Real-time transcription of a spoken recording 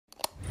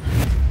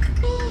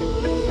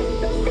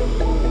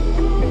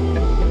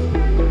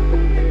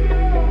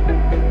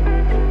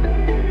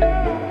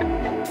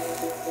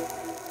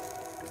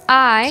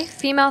I,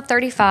 female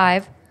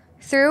 35,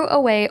 threw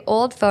away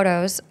old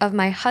photos of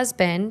my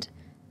husband,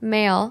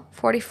 male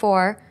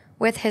 44,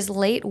 with his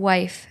late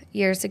wife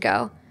years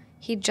ago.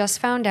 He just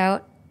found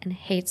out and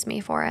hates me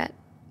for it.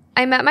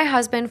 I met my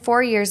husband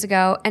 4 years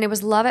ago, and it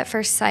was love at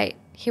first sight.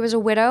 He was a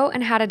widow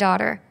and had a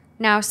daughter,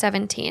 now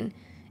 17.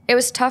 It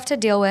was tough to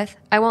deal with,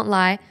 I won't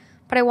lie,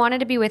 but I wanted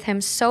to be with him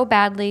so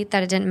badly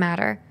that it didn't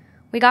matter.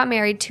 We got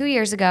married 2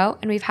 years ago,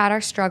 and we've had our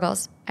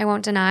struggles, I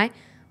won't deny,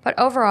 but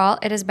overall,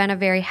 it has been a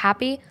very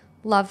happy,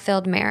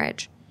 love-filled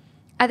marriage.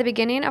 At the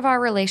beginning of our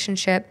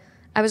relationship,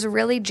 I was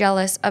really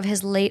jealous of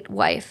his late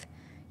wife.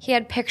 He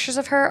had pictures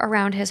of her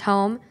around his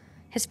home.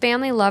 His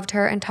family loved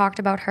her and talked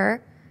about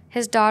her.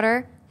 His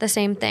daughter, the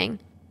same thing.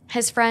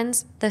 His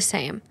friends, the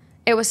same.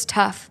 It was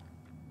tough.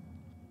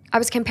 I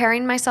was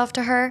comparing myself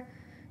to her.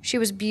 She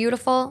was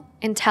beautiful,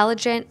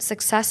 intelligent,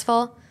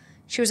 successful.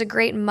 She was a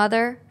great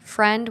mother,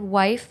 friend,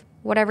 wife,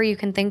 whatever you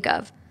can think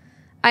of.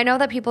 I know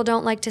that people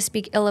don't like to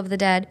speak ill of the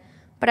dead,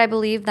 but I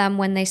believe them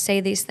when they say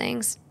these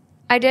things.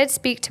 I did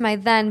speak to my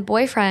then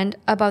boyfriend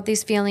about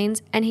these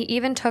feelings, and he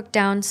even took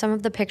down some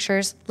of the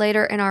pictures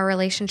later in our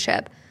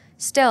relationship.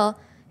 Still,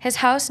 his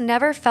house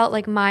never felt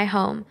like my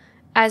home,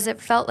 as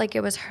it felt like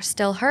it was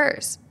still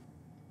hers.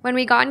 When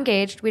we got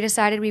engaged, we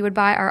decided we would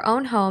buy our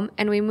own home,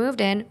 and we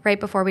moved in right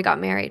before we got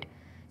married.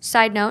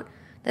 Side note,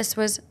 this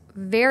was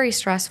very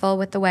stressful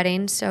with the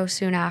wedding so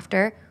soon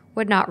after.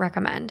 Would not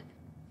recommend.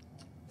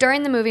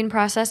 During the moving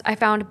process, I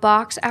found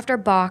box after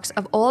box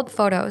of old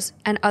photos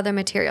and other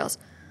materials.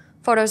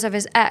 Photos of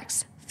his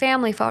ex,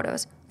 family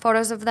photos,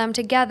 photos of them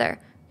together,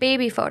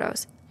 baby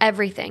photos,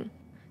 everything.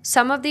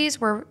 Some of these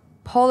were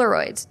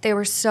Polaroids. They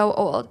were so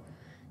old.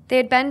 They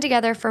had been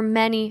together for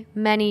many,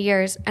 many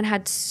years and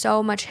had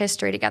so much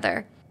history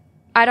together.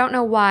 I don't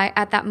know why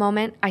at that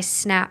moment I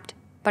snapped,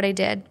 but I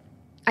did.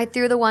 I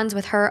threw the ones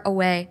with her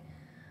away.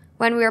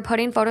 When we were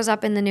putting photos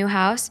up in the new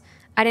house,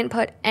 I didn't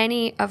put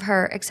any of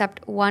her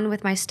except one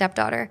with my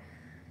stepdaughter.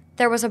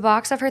 There was a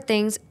box of her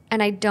things,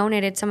 and I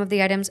donated some of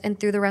the items and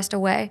threw the rest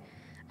away.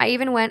 I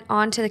even went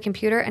onto the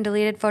computer and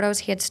deleted photos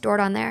he had stored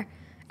on there.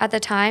 At the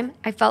time,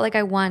 I felt like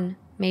I won,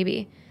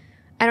 maybe.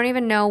 I don't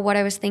even know what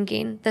I was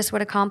thinking this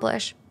would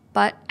accomplish,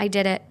 but I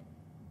did it.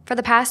 For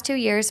the past 2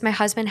 years, my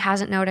husband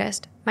hasn't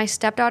noticed. My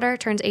stepdaughter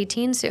turns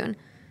 18 soon.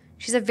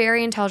 She's a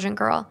very intelligent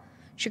girl.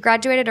 She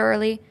graduated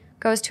early,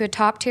 goes to a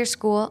top-tier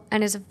school,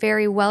 and is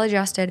very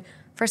well-adjusted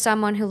for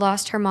someone who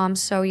lost her mom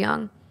so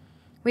young.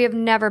 We have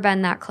never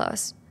been that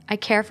close. I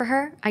care for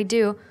her, I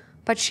do,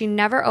 but she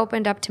never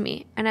opened up to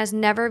me and has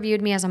never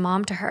viewed me as a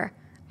mom to her.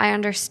 I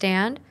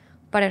understand,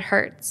 but it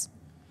hurts.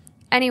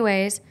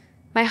 Anyways,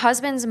 my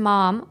husband's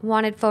mom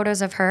wanted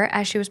photos of her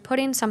as she was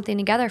putting something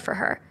together for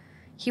her.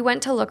 He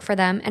went to look for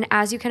them, and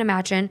as you can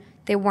imagine,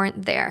 they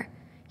weren't there.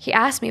 He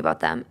asked me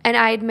about them, and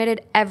I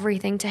admitted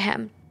everything to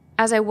him,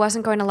 as I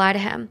wasn't going to lie to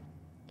him.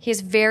 He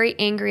is very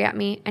angry at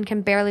me and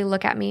can barely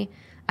look at me.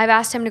 I've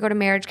asked him to go to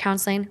marriage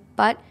counseling,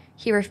 but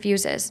he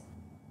refuses.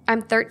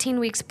 I'm 13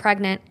 weeks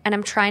pregnant, and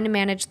I'm trying to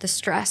manage the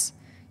stress.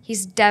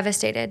 He's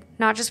devastated,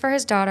 not just for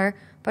his daughter,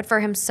 but for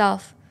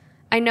himself.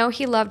 I know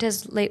he loved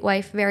his late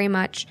wife very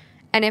much,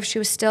 and if she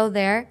was still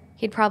there,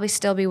 he'd probably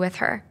still be with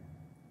her.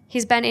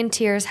 He's been in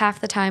tears half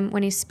the time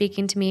when he's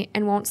speaking to me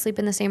and won't sleep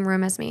in the same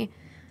room as me.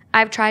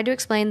 I've tried to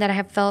explain that I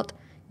have felt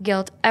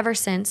guilt ever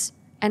since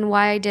and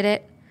why I did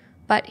it,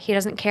 but he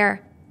doesn't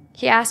care.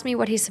 He asked me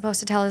what he's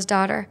supposed to tell his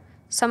daughter.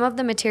 Some of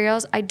the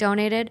materials I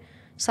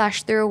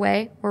donated/threw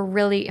away were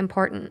really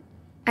important.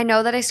 I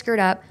know that I screwed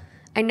up.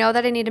 I know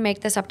that I need to make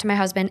this up to my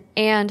husband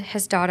and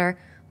his daughter,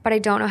 but I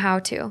don't know how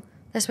to.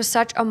 This was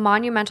such a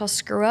monumental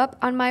screw-up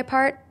on my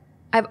part.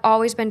 I've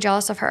always been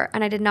jealous of her,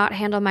 and I did not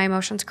handle my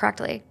emotions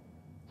correctly.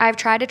 I've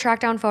tried to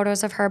track down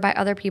photos of her by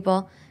other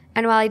people,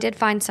 and while I did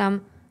find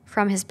some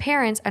from his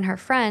parents and her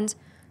friends,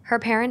 her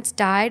parents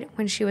died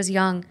when she was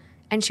young,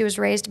 and she was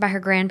raised by her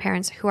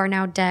grandparents, who are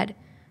now dead.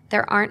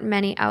 There aren't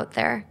many out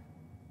there.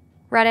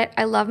 Reddit,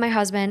 I love my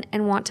husband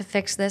and want to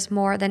fix this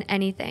more than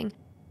anything.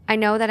 I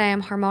know that I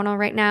am hormonal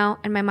right now,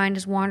 and my mind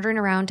is wandering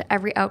around to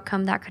every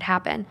outcome that could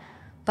happen.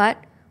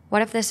 But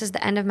what if this is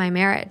the end of my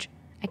marriage?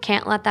 I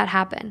can't let that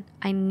happen.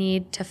 I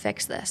need to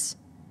fix this.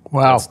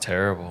 Wow. That's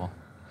terrible.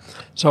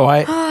 So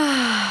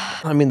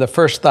I mean, the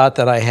first thought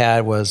that I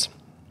had was,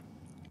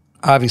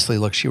 obviously,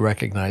 look, she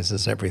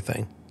recognizes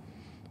everything.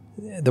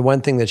 The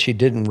one thing that she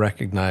didn't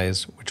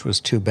recognize, which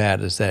was too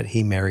bad, is that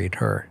he married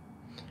her.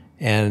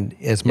 And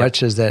as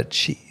much as that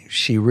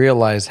she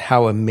realized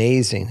how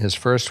amazing his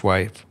first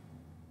wife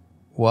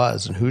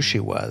was and who she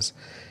was,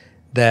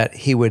 that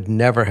he would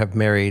never have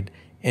married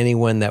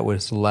anyone that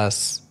was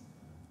less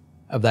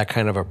of that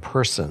kind of a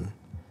person.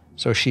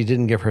 So she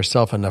didn't give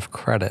herself enough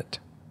credit.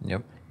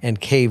 Yep. And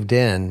caved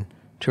in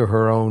to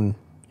her own,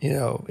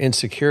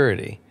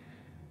 insecurity,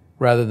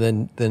 rather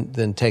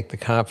than take the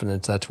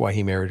confidence. That's why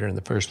he married her in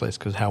the first place,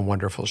 because how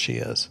wonderful she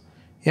is.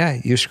 Yeah,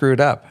 you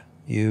screwed up.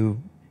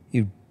 You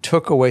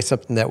took away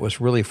something that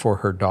was really for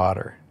her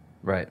daughter.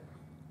 Right.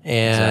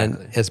 And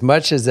exactly. as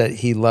much as that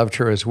he loved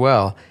her as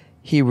well,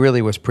 he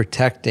really was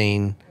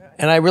protecting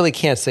and I really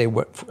can't say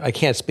I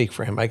can't speak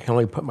for him. I can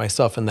only put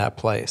myself in that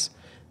place,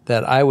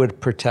 that I would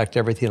protect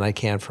everything I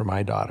can for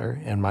my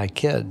daughter and my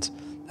kids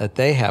that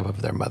they have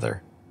of their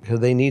mother,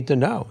 because they need to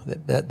know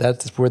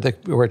that's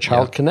where a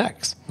child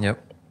connects.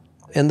 Yep.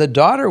 And the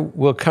daughter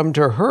will come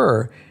to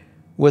her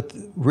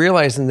with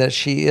realizing that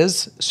she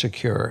is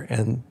secure,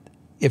 and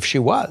if she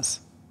was,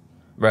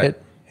 Right.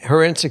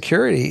 her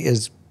insecurity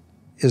is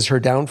her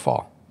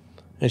downfall,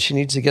 and she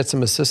needs to get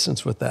some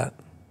assistance with that.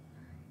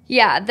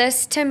 Yeah,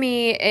 this to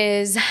me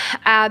is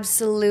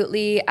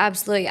absolutely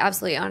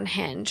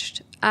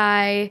unhinged.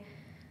 I,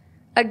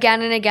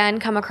 again and again,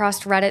 come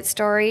across Reddit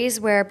stories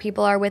where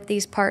people are with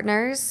these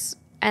partners,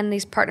 and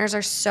these partners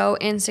are so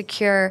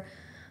insecure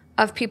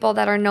of people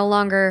that are no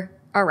longer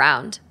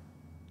around.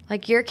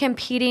 Like, you're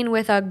competing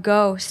with a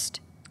ghost.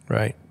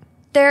 Right.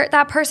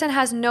 That person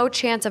has no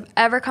chance of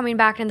ever coming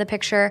back into the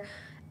picture,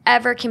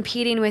 ever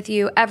competing with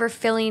you, ever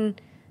filling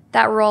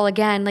that role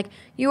again. Like,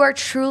 you are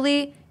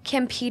truly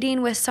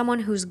competing with someone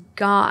who's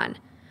gone.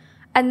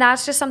 And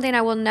that's just something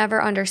I will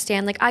never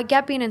understand. Like, I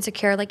get being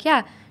insecure. Like,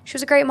 yeah, she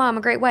was a great mom,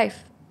 a great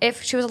wife.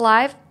 If she was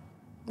alive,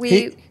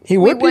 he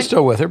would be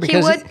still with her,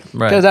 because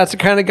that's the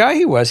kind of guy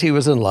he was. He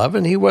was in love,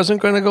 and he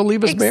wasn't going to go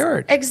leave his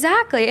marriage.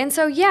 Exactly. And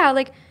so, yeah,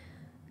 like,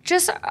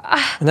 just...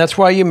 and that's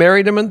why you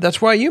married him, and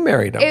that's why you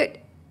married him.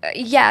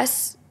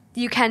 Yes,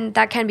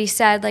 that can be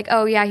said, like,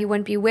 oh, yeah, he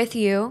wouldn't be with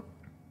you,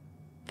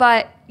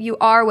 but you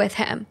are with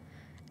him.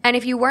 And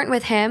if you weren't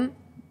with him,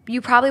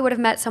 you probably would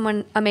have met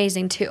someone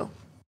amazing too.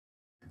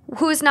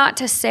 Who's not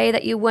to say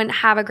that you wouldn't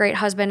have a great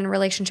husband and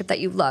relationship that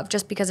you love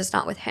just because it's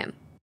not with him?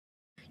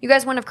 You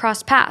guys wouldn't have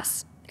crossed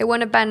paths. It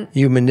wouldn't have been...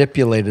 You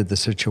manipulated the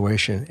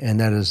situation, and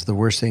that is the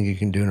worst thing you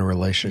can do in a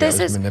relationship,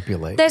 is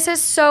manipulate. This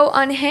is so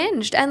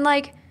unhinged. And,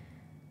 like,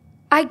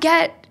 I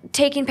get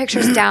taking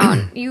pictures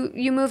down.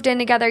 You moved in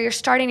together. You're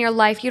starting your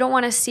life. You don't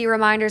want to see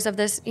reminders of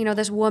this,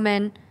 this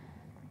woman,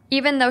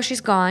 even though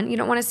she's gone. You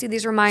don't want to see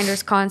these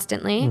reminders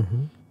constantly.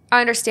 Mm-hmm.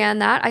 I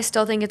understand that. I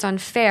still think it's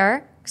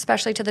unfair,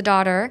 especially to the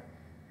daughter.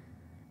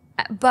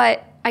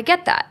 But I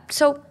get that.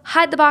 So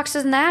hide the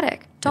boxes in the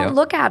attic. Don't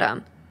look at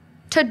them.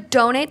 To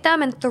donate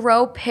them and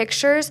throw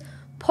pictures,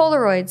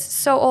 Polaroids,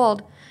 so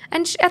old.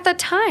 And at the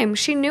time,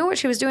 she knew what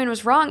she was doing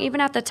was wrong, even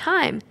at the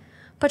time.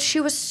 But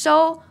she was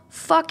so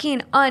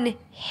fucking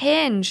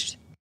unhinged.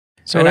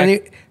 So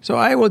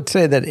I would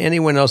say that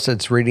anyone else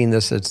that's reading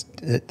this, that's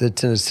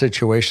in a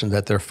situation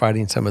that they're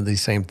fighting some of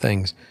these same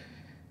things,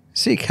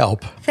 seek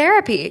help.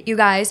 Therapy, you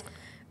guys.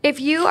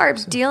 If you are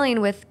dealing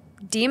with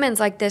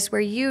demons like this,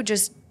 where you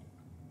just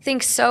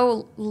think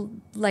so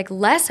like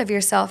less of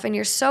yourself and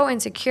you're so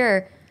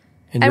insecure,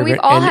 and we've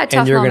all had tough moments.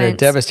 And you're going to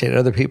devastate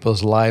other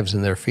people's lives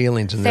and their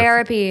feelings. And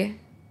therapy.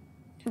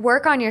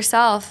 Work on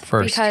yourself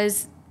first,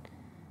 because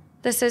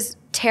this is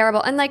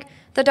terrible. And like,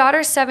 the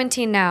daughter's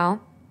 17 now.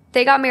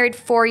 They got married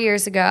 4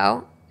 years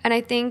ago. And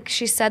I think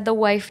she said the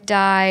wife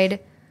died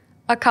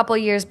a couple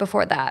years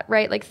before that,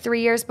 right? Like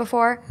 3 years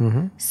before.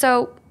 Mm-hmm.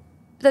 So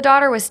the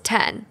daughter was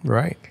 10.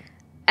 Right.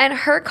 And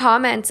her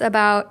comments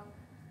about,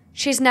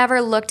 she's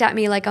never looked at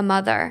me like a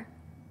mother.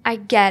 I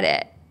get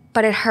it,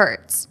 but it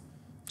hurts.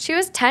 She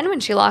was 10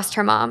 when she lost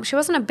her mom. She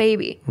wasn't a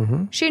baby.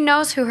 Mm-hmm. She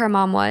knows who her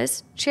mom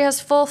was. She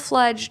has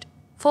full-fledged,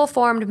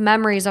 full-formed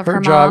memories of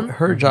her mom.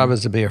 Her job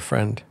is to be a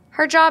friend.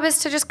 Her job is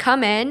to just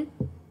come in,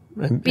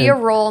 be a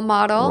role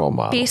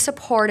model, be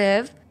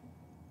supportive.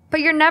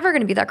 But you're never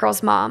going to be that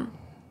girl's mom.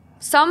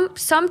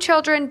 Some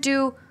children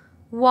do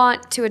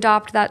want to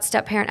adopt that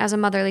step-parent as a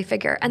motherly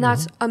figure, and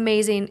that's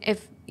amazing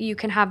if you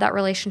can have that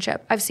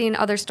relationship. I've seen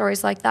other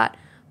stories like that.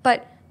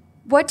 But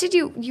what did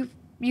you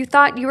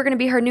thought you were going to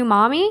be her new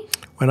mommy?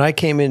 When I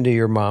came into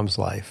your mom's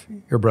life,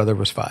 your brother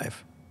was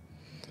 5.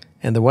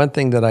 And the one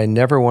thing that I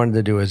never wanted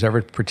to do is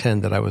ever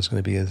pretend that I was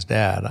going to be his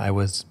dad. I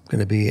was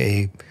going to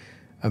be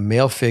a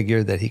male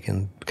figure that he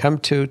can come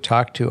to,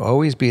 talk to,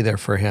 always be there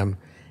for him.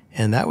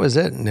 And that was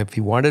it. And if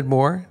he wanted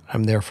more,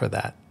 I'm there for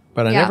that.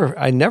 But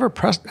I never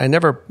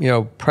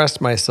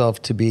pressed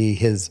myself to be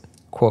his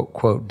quote,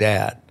 quote,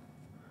 dad.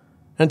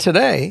 And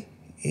today,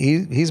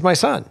 he's my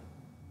son.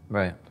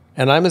 Right.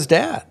 And I'm his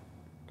dad.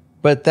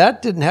 But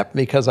that didn't happen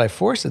because I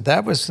forced it.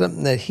 That was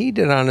something that he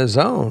did on his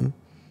own,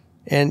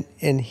 and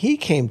he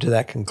came to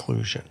that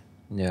conclusion.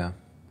 Yeah.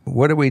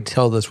 What do we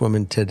tell this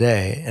woman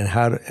today,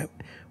 and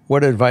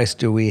what advice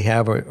do we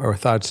have or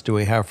thoughts do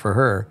we have for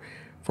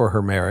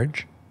her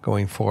marriage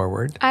going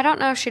forward? I don't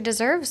know if she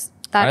deserves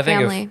that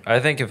family. I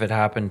think if it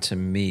happened to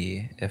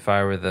me, if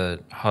I were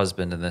the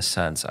husband in this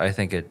sense, I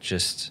think it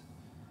just,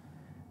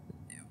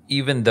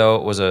 even though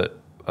it was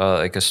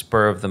like a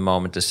spur of the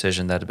moment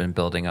decision that had been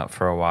building up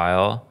for a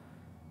while,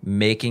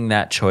 making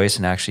that choice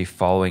and actually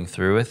following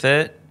through with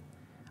it,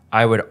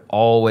 I would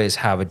always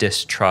have a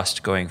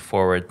distrust going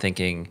forward,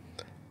 thinking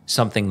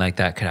something like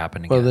that could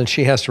happen again. Well, then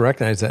she has to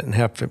recognize that and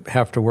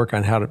have to work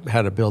on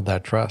how to build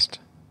that trust.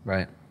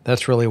 Right.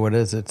 That's really what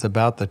it is. It's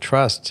about the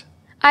trust.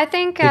 I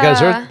think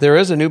because there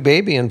is a new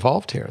baby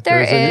involved here.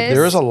 There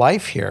is a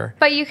life here.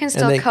 But you can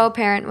still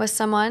co-parent with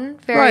someone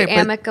very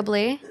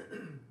amicably.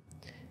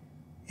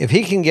 If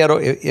he can get,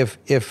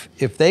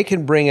 if they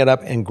can bring it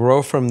up and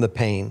grow from the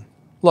pain.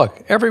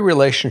 Look, every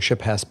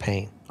relationship has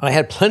pain. I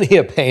had plenty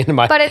of pain in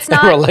my But it's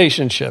not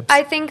relationships.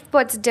 I think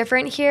what's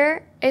different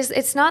here is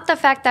it's not the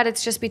fact that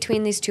it's just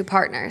between these two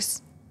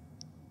partners.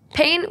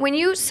 Pain, when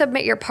you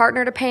submit your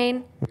partner to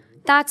pain,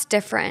 that's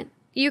different.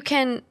 You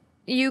can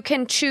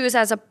choose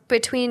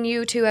between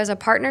you two as a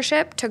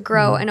partnership to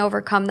grow and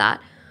overcome that.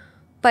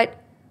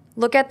 But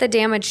look at the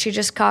damage she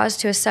just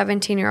caused to a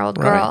 17-year-old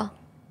girl.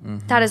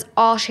 Right. That is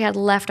all she had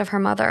left of her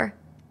mother.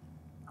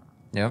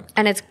 Yep.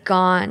 And it's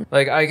gone.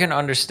 Like, I can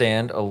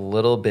understand a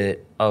little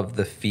bit of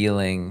the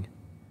feeling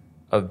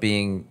of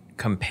being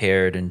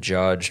compared and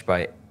judged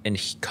by, and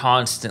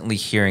constantly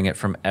hearing it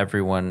from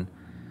everyone,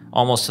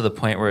 almost to the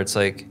point where it's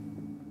like,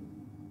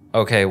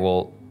 okay,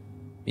 well,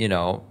 you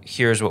know,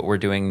 here's what we're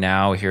doing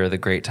now. Here are the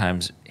great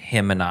times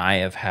him and I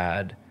have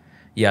had.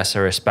 Yes, I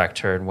respect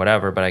her and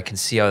whatever, but I can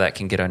see how that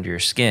can get under your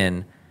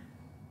skin.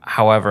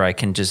 However, I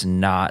can just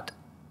not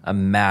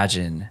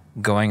imagine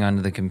going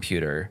onto the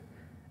computer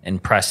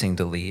and pressing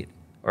delete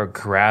or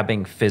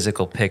grabbing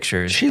physical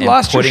pictures and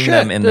putting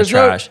them in the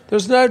trash.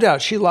 There's no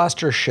doubt she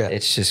lost her shit.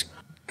 It's just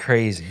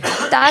crazy.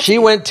 She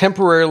went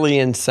temporarily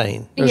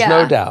insane. There's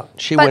no doubt.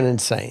 She went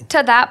insane.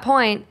 To that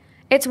point,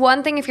 it's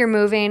one thing if you're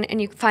moving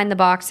and you find the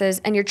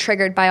boxes and you're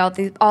triggered by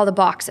all the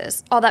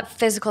boxes, all that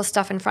physical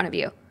stuff in front of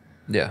you.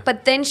 Yeah.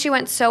 But then she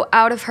went so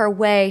out of her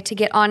way to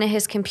get onto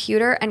his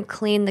computer and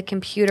clean the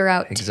computer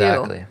out too.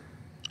 Exactly.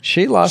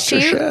 She lost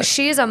her shit.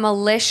 She's a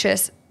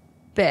malicious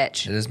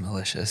bitch. It is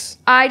malicious.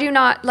 I do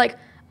not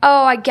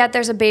I get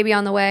there's a baby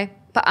on the way,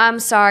 but I'm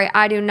sorry.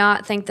 I do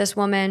not think this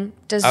woman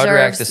deserves this family. I would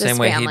react the same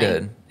way he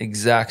did.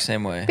 Exact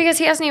same way. Because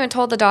he hasn't even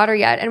told the daughter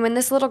yet. And when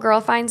this little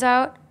girl finds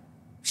out,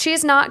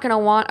 she's not going to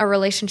want a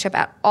relationship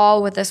at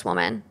all with this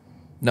woman.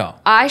 No.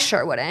 I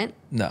sure wouldn't.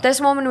 No.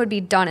 This woman would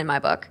be done in my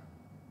book.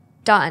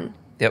 Done.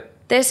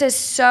 Yep. This is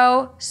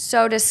so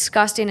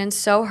disgusting and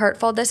so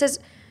hurtful. This is,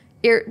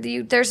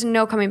 there's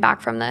no coming back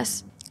from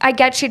this. I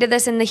get she did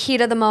this in the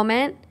heat of the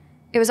moment.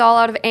 It was all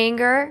out of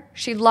anger.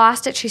 She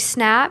lost it. She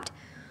snapped.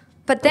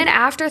 But then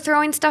after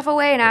throwing stuff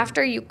away and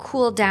after you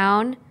cool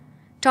down,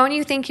 don't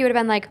you think you would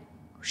have been like,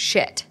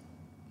 shit,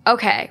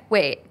 okay,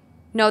 wait.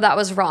 No, that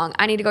was wrong.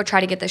 I need to go try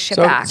to get this shit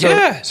back.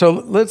 So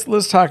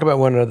let's talk about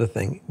one other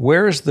thing.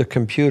 Where is the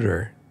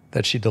computer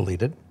that she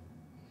deleted?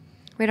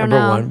 We don't know.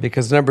 Number one,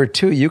 because number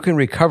two, you can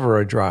recover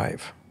a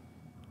drive.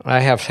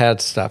 I have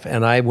had stuff,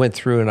 and I went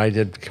through and I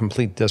did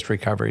complete disk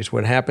recoveries.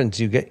 What happens?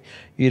 You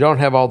don't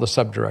have all the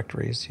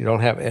subdirectories. You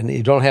don't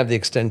have the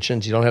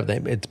extensions. You don't have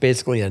it's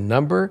basically a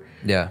number,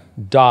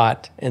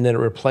 dot, and then it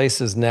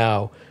replaces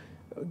now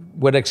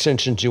what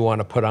extensions you want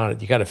to put on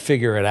it. You got to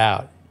figure it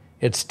out.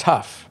 It's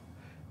tough,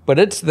 but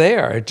it's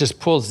there. It just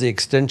pulls the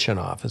extension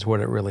off, is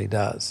what it really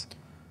does.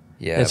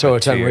 Yeah, and so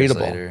it's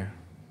unreadable.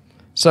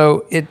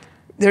 So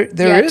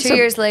There is 2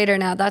 years later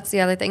now. That's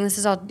the other thing. This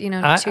is all 2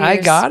 years. I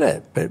got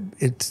it, but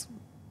it's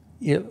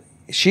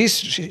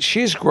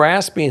she's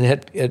grasping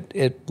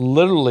at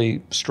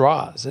literally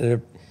straws,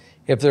 and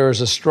if there is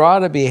a straw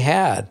to be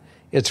had,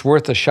 it's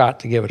worth a shot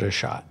to give it a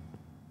shot.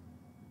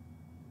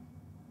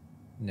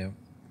 No.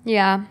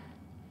 Yeah.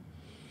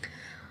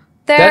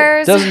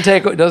 That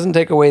doesn't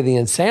take away the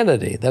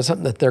insanity. That's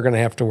something that they're going to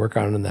have to work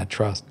on in that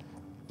trust.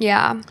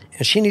 Yeah.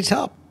 And she needs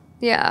help.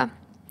 Yeah.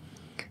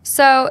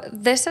 So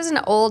this is an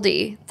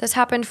oldie. This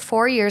happened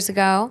 4 years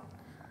ago.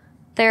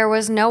 There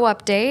was no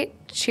update.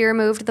 She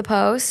removed the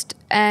post.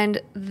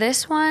 And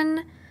this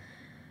one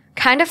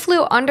kind of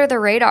flew under the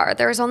radar.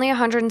 There was only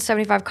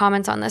 175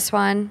 comments on this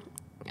one.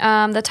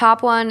 The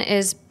top one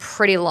is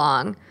pretty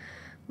long,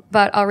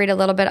 but I'll read a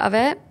little bit of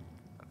it.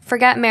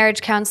 Forget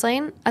marriage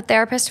counseling. A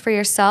therapist for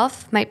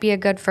yourself might be a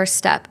good first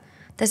step.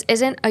 This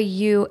isn't a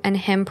you and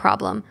him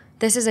problem.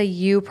 This is a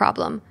you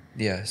problem.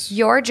 Yes.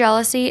 Your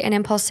jealousy and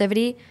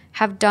impulsivity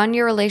have done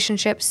your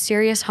relationship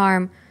serious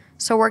harm.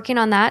 So working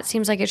on that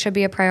seems like it should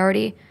be a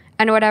priority.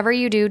 And whatever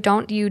you do,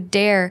 don't you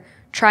dare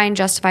try and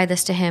justify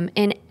this to him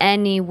in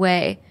any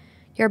way.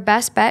 Your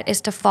best bet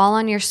is to fall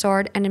on your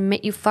sword and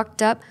admit you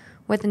fucked up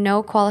with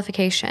no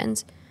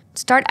qualifications.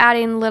 Start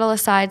adding little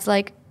asides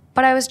like,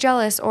 but I was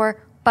jealous,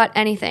 or but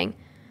anything.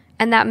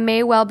 And that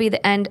may well be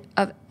the end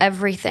of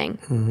everything.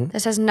 Mm-hmm.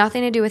 This has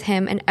nothing to do with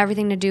him and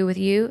everything to do with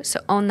you. So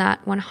own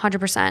that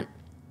 100%.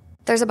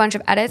 There's a bunch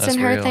of edits in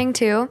her thing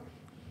too.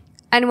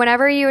 And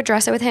whenever you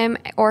address it with him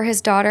or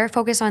his daughter,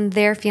 focus on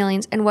their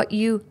feelings and what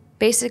you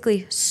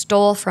basically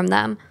stole from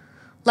them.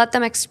 Let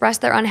them express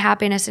their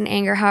unhappiness and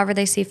anger however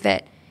they see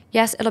fit.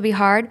 Yes, it'll be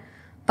hard,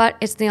 but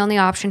it's the only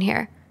option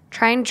here.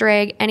 Try and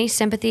drag any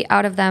sympathy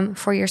out of them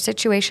for your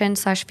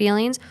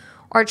situation/feelings,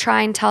 or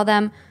try and tell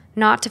them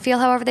not to feel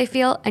however they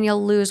feel, and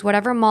you'll lose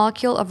whatever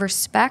molecule of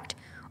respect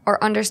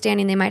or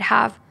understanding they might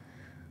have.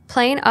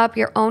 Playing up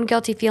your own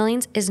guilty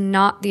feelings is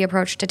not the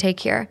approach to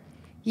take here.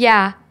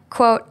 Yeah,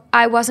 quote,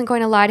 I wasn't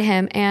going to lie to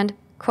him, and,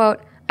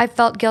 quote, I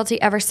felt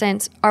guilty ever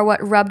since, are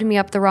what rubbed me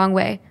up the wrong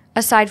way,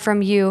 aside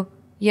from you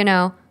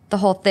know, the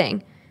whole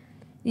thing.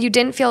 You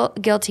didn't feel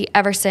guilty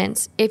ever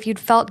since. If you'd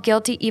felt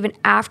guilty even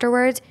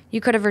afterwards,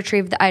 you could have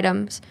retrieved the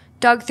items.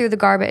 dug through the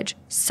garbage,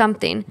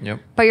 something.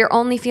 Yep. But you're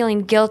only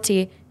feeling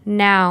guilty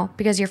now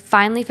because you're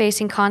finally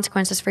facing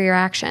consequences for your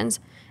actions.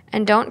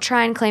 And don't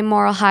try and claim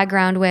moral high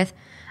ground with,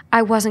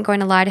 I wasn't going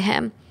to lie to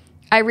him.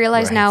 I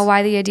realize now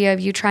why the idea of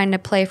you trying to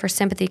play for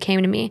sympathy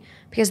came to me,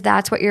 because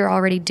that's what you're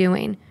already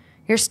doing.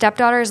 Your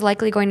stepdaughter is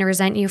likely going to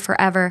resent you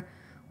forever.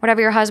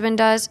 Whatever your husband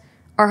does,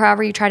 or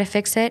however you try to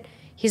fix it,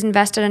 he's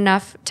invested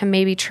enough to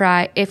maybe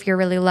try if you're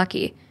really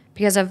lucky,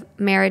 because of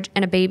marriage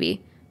and a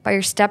baby. But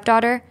your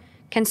stepdaughter,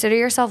 consider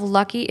yourself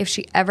lucky if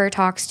she ever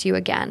talks to you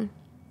again.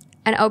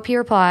 And OP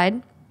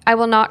replied, I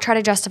will not try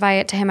to justify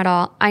it to him at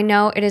all. I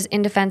know it is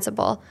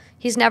indefensible.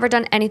 He's never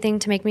done anything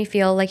to make me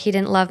feel like he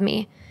didn't love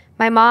me.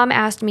 My mom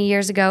asked me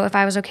years ago if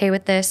I was okay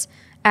with this,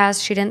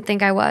 as she didn't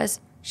think I was.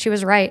 She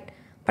was right,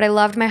 but I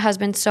loved my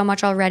husband so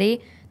much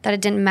already that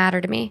it didn't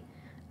matter to me.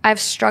 I've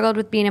struggled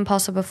with being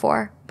impulsive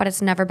before, but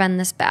it's never been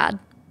this bad.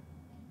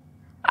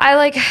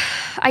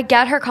 I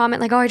get her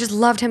comment like, oh, I just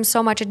loved him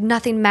so much,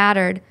 nothing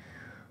mattered.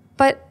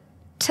 But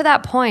to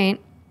that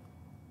point,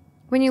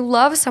 when you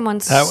love someone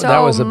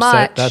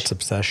much... That's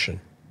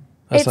obsession.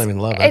 That's not even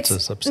love, that's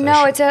just obsession.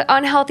 No, it's an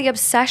unhealthy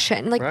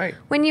obsession. Right.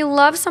 When you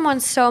love someone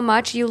so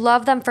much, you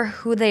love them for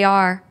who they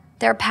are,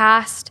 their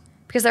past,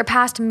 because their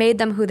past made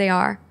them who they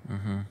are.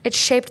 Mm-hmm. It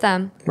shaped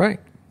them. Right.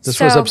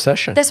 This was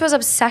obsession. This was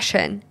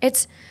obsession.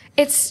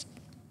 It's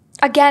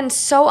again,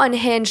 so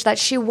unhinged that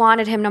she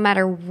wanted him no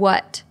matter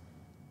what.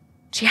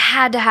 She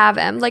had to have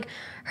him. Like,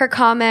 her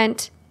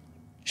comment...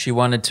 She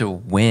wanted to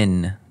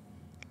win.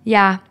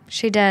 Yeah,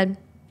 she did.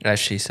 As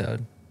she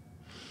said.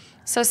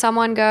 So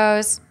someone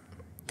goes...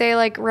 They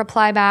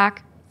reply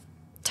back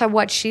to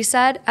what she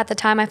said. At the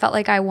time, I felt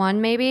like I won,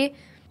 maybe.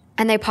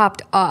 And they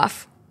popped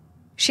off.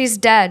 She's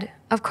dead.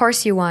 Of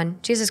course you won.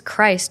 Jesus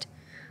Christ.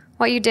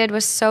 What you did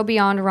was so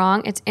beyond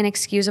wrong, it's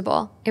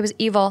inexcusable. It was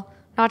evil,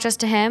 not just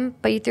to him,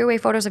 but you threw away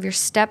photos of your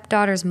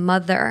stepdaughter's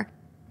mother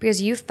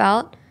because you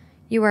felt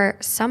you were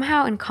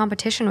somehow in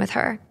competition with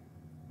her.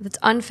 That's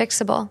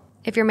unfixable.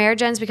 If your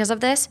marriage ends because of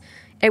this,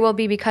 it will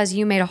be because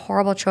you made a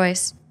horrible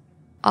choice.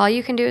 All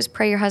you can do is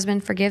pray your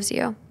husband forgives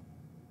you.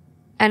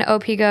 And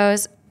OP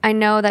goes, I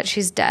know that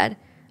she's dead.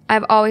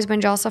 I've always been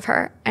jealous of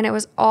her, and it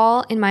was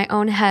all in my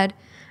own head.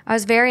 I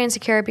was very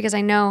insecure because I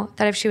know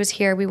that if she was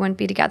here, we wouldn't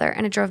be together,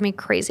 and it drove me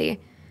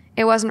crazy.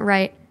 It wasn't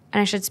right, and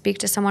I should speak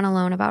to someone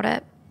alone about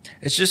it.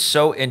 It's just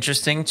so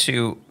interesting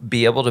to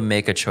be able to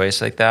make a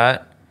choice like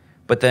that,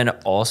 but then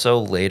also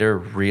later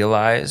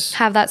realize...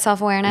 Have that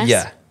self-awareness?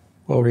 Yeah.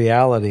 Well,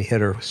 reality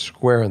hit her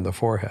square in the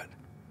forehead.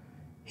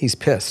 He's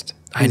pissed.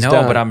 I know,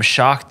 but I'm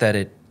shocked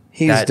that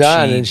He's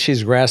done, and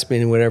she's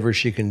grasping whatever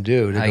she can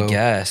do. I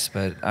guess,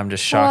 but I'm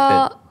just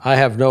shocked that... I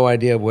have no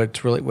idea what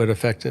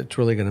effect it's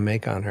really going to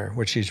make on her,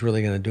 what she's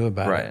really going to do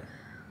about it.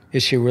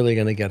 Is she really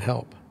going to get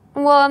help?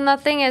 Well, and the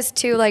thing is,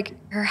 too,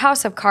 her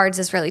house of cards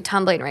is really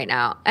tumbling right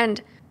now.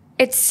 And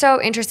it's so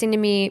interesting to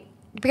me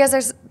because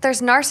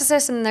there's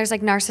narcissists and there's,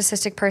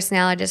 narcissistic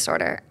personality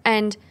disorder.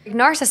 And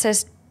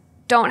narcissists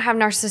don't have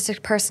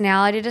narcissistic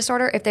personality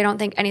disorder if they don't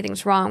think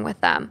anything's wrong with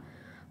them.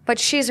 But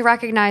she's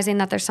recognizing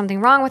that there's something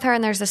wrong with her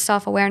and there's this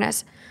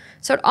self-awareness.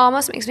 So it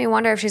almost makes me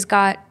wonder if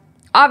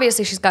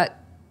obviously she's got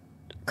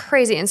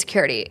crazy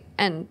insecurity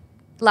and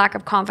lack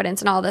of confidence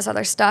and all this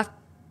other stuff.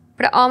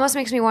 But it almost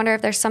makes me wonder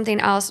if there's something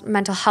else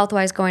mental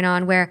health-wise going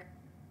on where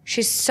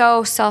she's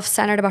so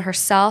self-centered about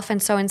herself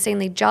and so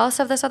insanely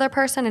jealous of this other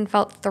person and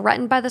felt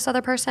threatened by this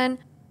other person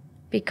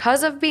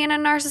because of being a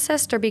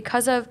narcissist or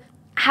because of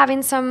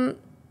having some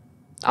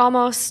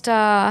almost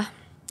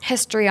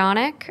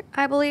histrionic,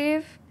 I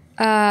believe.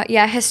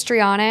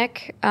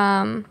 Histrionic,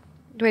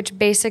 which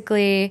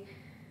basically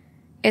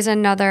is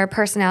another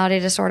personality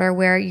disorder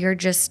where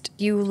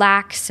you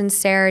lack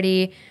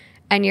sincerity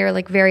and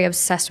you're very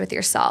obsessed with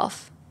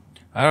yourself.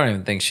 I don't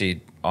even think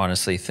she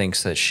honestly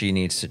thinks that she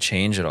needs to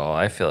change at all.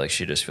 I feel like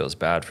she just feels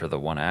bad for the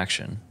one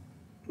action.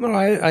 No,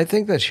 I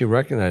think that she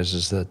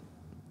recognizes that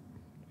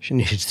she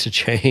needs to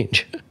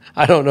change.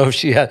 I don't know if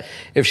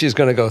she's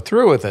going to go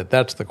through with it.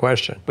 That's the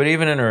question. But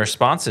even in her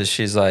responses,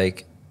 she's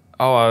like,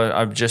 oh,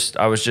 I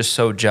was just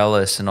so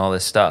jealous and all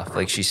this stuff.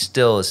 She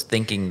still is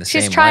thinking the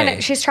same way.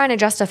 She's trying to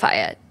justify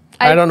it.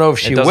 I don't know if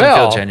she will. It doesn't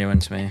feel genuine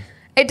to me.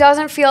 It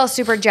doesn't feel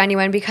super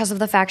genuine because of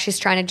the fact she's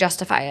trying to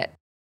justify it.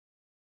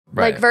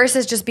 Right.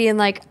 Versus just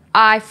being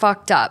I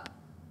fucked up.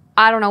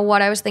 I don't know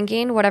what I was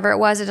thinking. Whatever it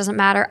was, it doesn't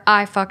matter.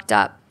 I fucked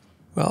up.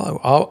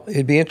 Well,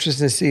 it'd be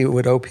interesting to see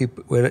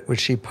what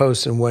she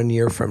posts in 1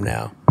 year from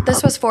now.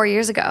 This was 4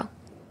 years ago.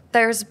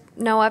 There's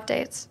no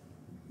updates.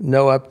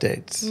 No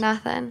updates.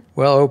 Nothing.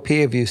 Well, OP,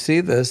 if you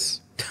see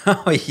this...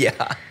 Oh,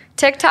 yeah.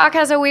 TikTok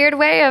has a weird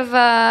way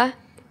of...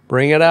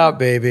 Bring it out,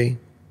 baby.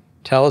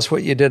 Tell us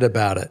what you did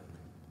about it.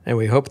 And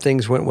we hope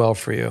things went well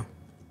for you.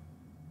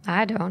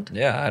 I don't.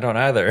 Yeah, I don't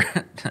either.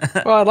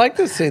 Well, I'd like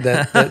to see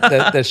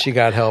that she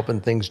got help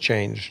and things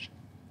changed.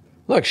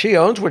 Look, she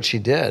owns what she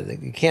did.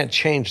 You can't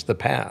change the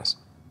past.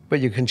 But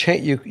you can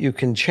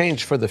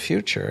change for the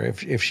future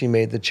if she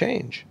made the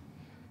change.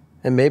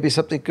 And maybe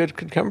something good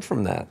could come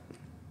from that.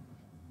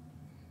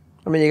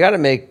 I mean, you got to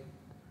make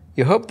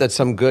you hope that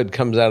some good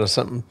comes out of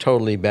something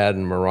totally bad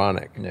and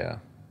moronic. Yeah.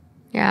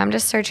 Yeah, I'm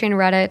just searching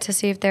Reddit to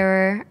see if there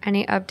were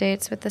any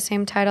updates with the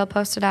same title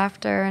posted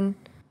after,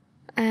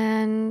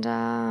 and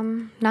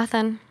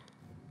nothing.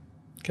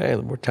 Okay,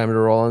 we're time to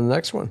roll on the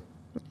next one.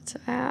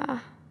 Yeah,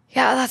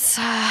 that's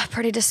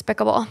pretty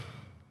despicable.